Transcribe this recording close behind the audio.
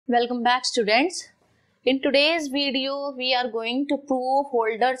Welcome back, students. In today's video, we are going to prove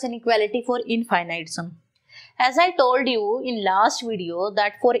Holder's inequality for infinite sum. As I told you in last video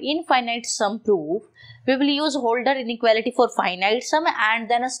that for infinite sum proof, we will use Holder inequality for finite sum and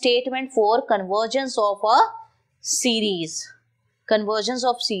then a statement for convergence of a series. Convergence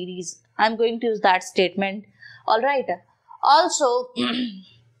of series. I am going to use that statement. Alright. Also,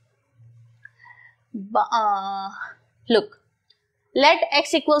 look. Let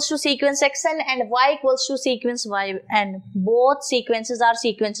x equals to sequence xn and y equals to sequence yn. Both sequences are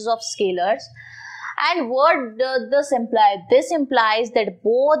sequences of scalars. And what does this imply? This implies that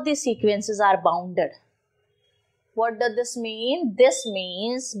both the sequences are bounded. What does this mean? This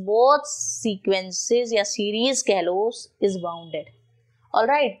means both sequences या series कह लो is bounded.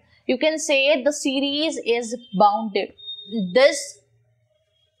 Alright. You can say the series is bounded. This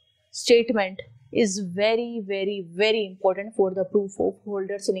statement is very important for the proof of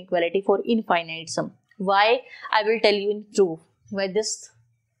Holder's inequality for infinite sum. Why? I will tell you in proof why this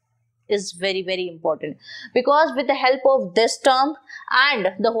is very important. Because with the help of this term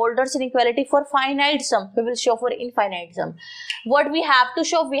and the Holder's inequality for finite sum, we will show for infinite sum. What we have to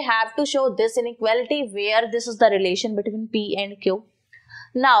show? We have to show this inequality where this is the relation between P and Q.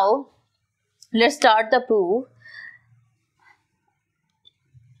 Now, let's start the proof.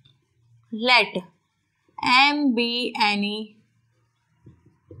 Let m be any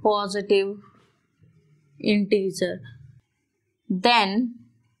positive integer, then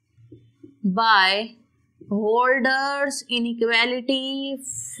by Holder's inequality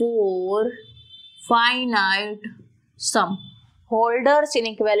for finite sum. Holder's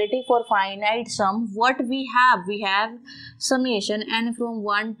inequality for finite sum, what we have? We have summation n from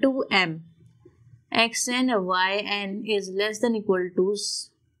 1 to m. xn yn is less than equal to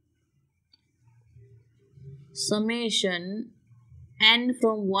summation n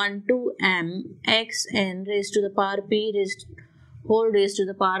from 1 to m xn raised to the power p raised to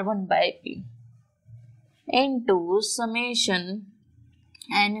the power 1 by p into summation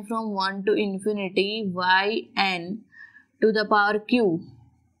n from 1 to infinity yn to the power q.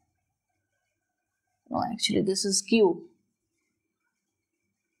 No, actually this is q.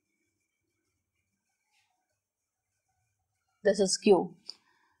 This is q.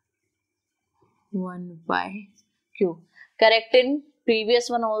 1 by q. Correct in previous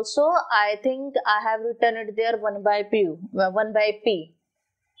one also. I think I have written it there 1 by p.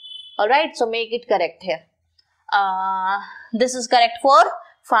 Alright, so make it correct here. This is correct for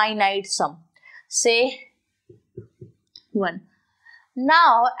finite sum. Say 1.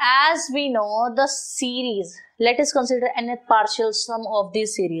 Now, as we know the series, let us consider nth partial sum of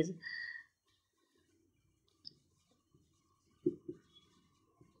this series.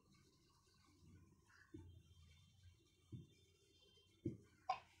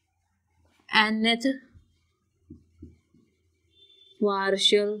 Nth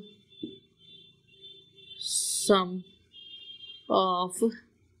partial sum of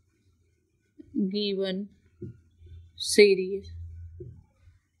given series.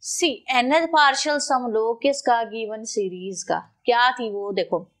 See, nth partial sum लो किसका? given series का. क्या थी वो?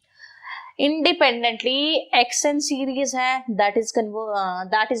 देखो, independently xn series है, that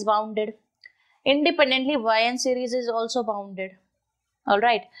is bounded. Independently yn series is also bounded.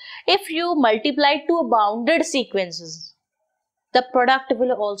 Alright, if you multiply two bounded sequences, the product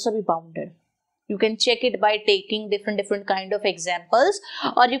will also be bounded. You can check it by taking different kind of examples,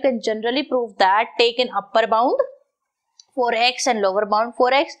 or you can generally prove that take an upper bound for x and lower bound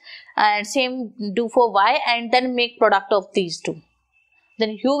for x and same do for y and then make product of these two.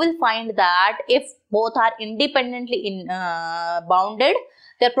 Then you will find that if both are independently bounded,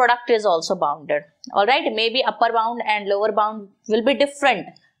 their product is also bounded. Alright, maybe upper bound and lower bound will be different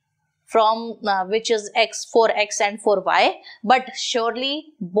from which is x for x and for y, but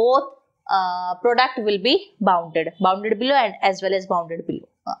surely both product will be bounded below and as well as bounded below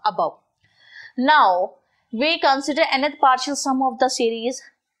above. Now, we consider nth partial sum of the series.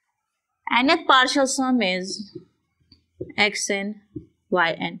 Nth partial sum is xn,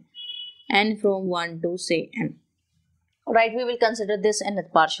 yn, n from 1 to say n. Right, we will consider this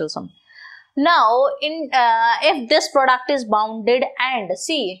nth partial sum. Now, if this product is bounded and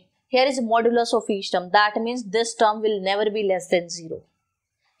see, here is modulus of each term. That means this term will never be less than 0.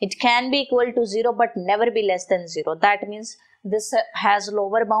 It can be equal to 0 but never be less than 0. That means this has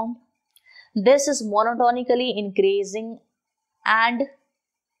lower bound. This is monotonically increasing and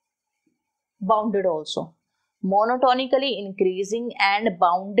bounded also. Monotonically increasing and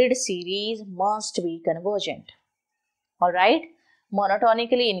bounded series must be convergent. Alright,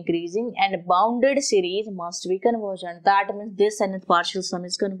 monotonically increasing and bounded series must be convergent. That means this nth partial sum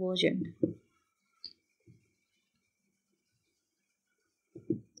is convergent.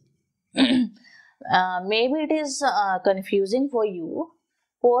 Maybe it is confusing for you.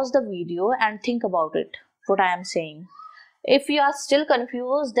 Pause the video and think about it, what I am saying. If you are still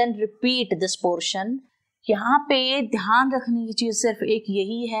confused, then repeat this portion. यहाँ पे ध्यान रखने की चीज सिर्फ एक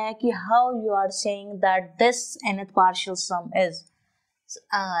यही है कि how you are saying that this nth partial sum is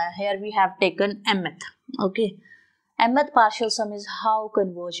here we have taken mth. Okay, mth partial sum is how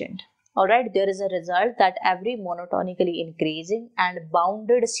convergent. All right, there is a result that every monotonically increasing and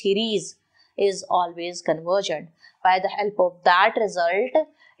bounded series is always convergent. By the help of that result,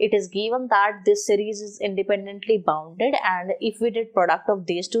 it is given that this series is independently bounded, and if we did product of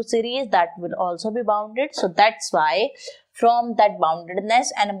these two series, that will also be bounded. So that's why from that boundedness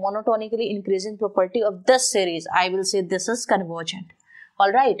and monotonically increasing property of this series, I will say this is convergent.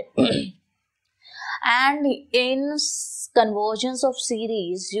 All right. And in convergence of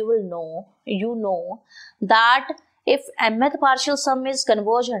series, you know that if mth partial sum is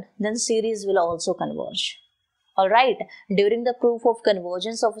convergent, then series will also converge. All right, during the proof of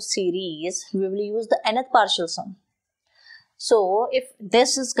convergence of a series, we will use the nth partial sum. So if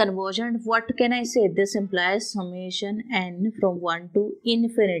this is convergent, what can I say? This implies summation n from 1 to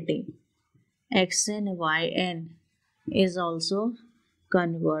infinity xn yn is also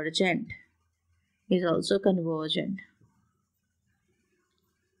convergent.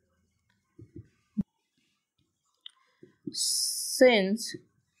 Since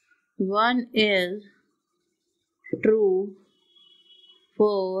 1 is true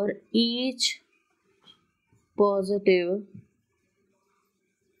for each positive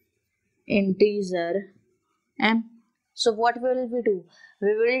integer m. So what will we do?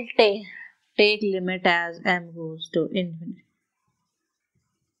 We will take limit as m goes to infinity.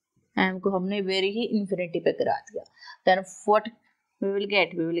 m को हमने very ही infinity पे करा दिया. Then what we will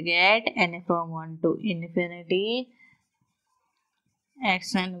get? We will get n from 1 to infinity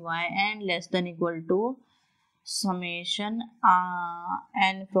x and y n less than equal to summation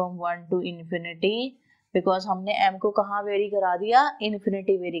n from 1 to infinity, because हमने m को कहाँ very करा दिया?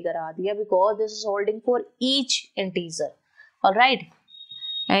 Infinity वेरी करा दिया, because this is holding for each integer. All right,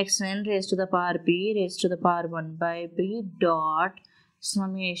 xn raised to the power p raised to the power 1 by p dot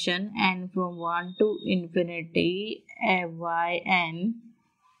summation n from 1 to infinity yn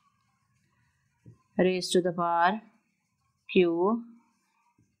raised to the power q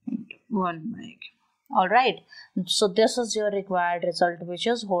 1 by q. All right, so this is your required result, which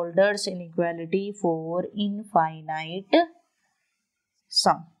is Holder's inequality for infinite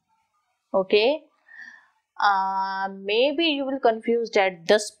sum. Okay, maybe you will confused at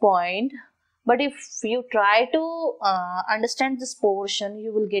this point, but if you try to understand this portion,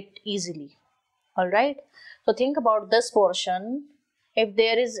 you will get easily. All right, so think about this portion. If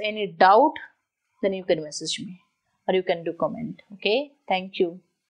there is any doubt, then you can message me or you can do comment. Okay, thank you.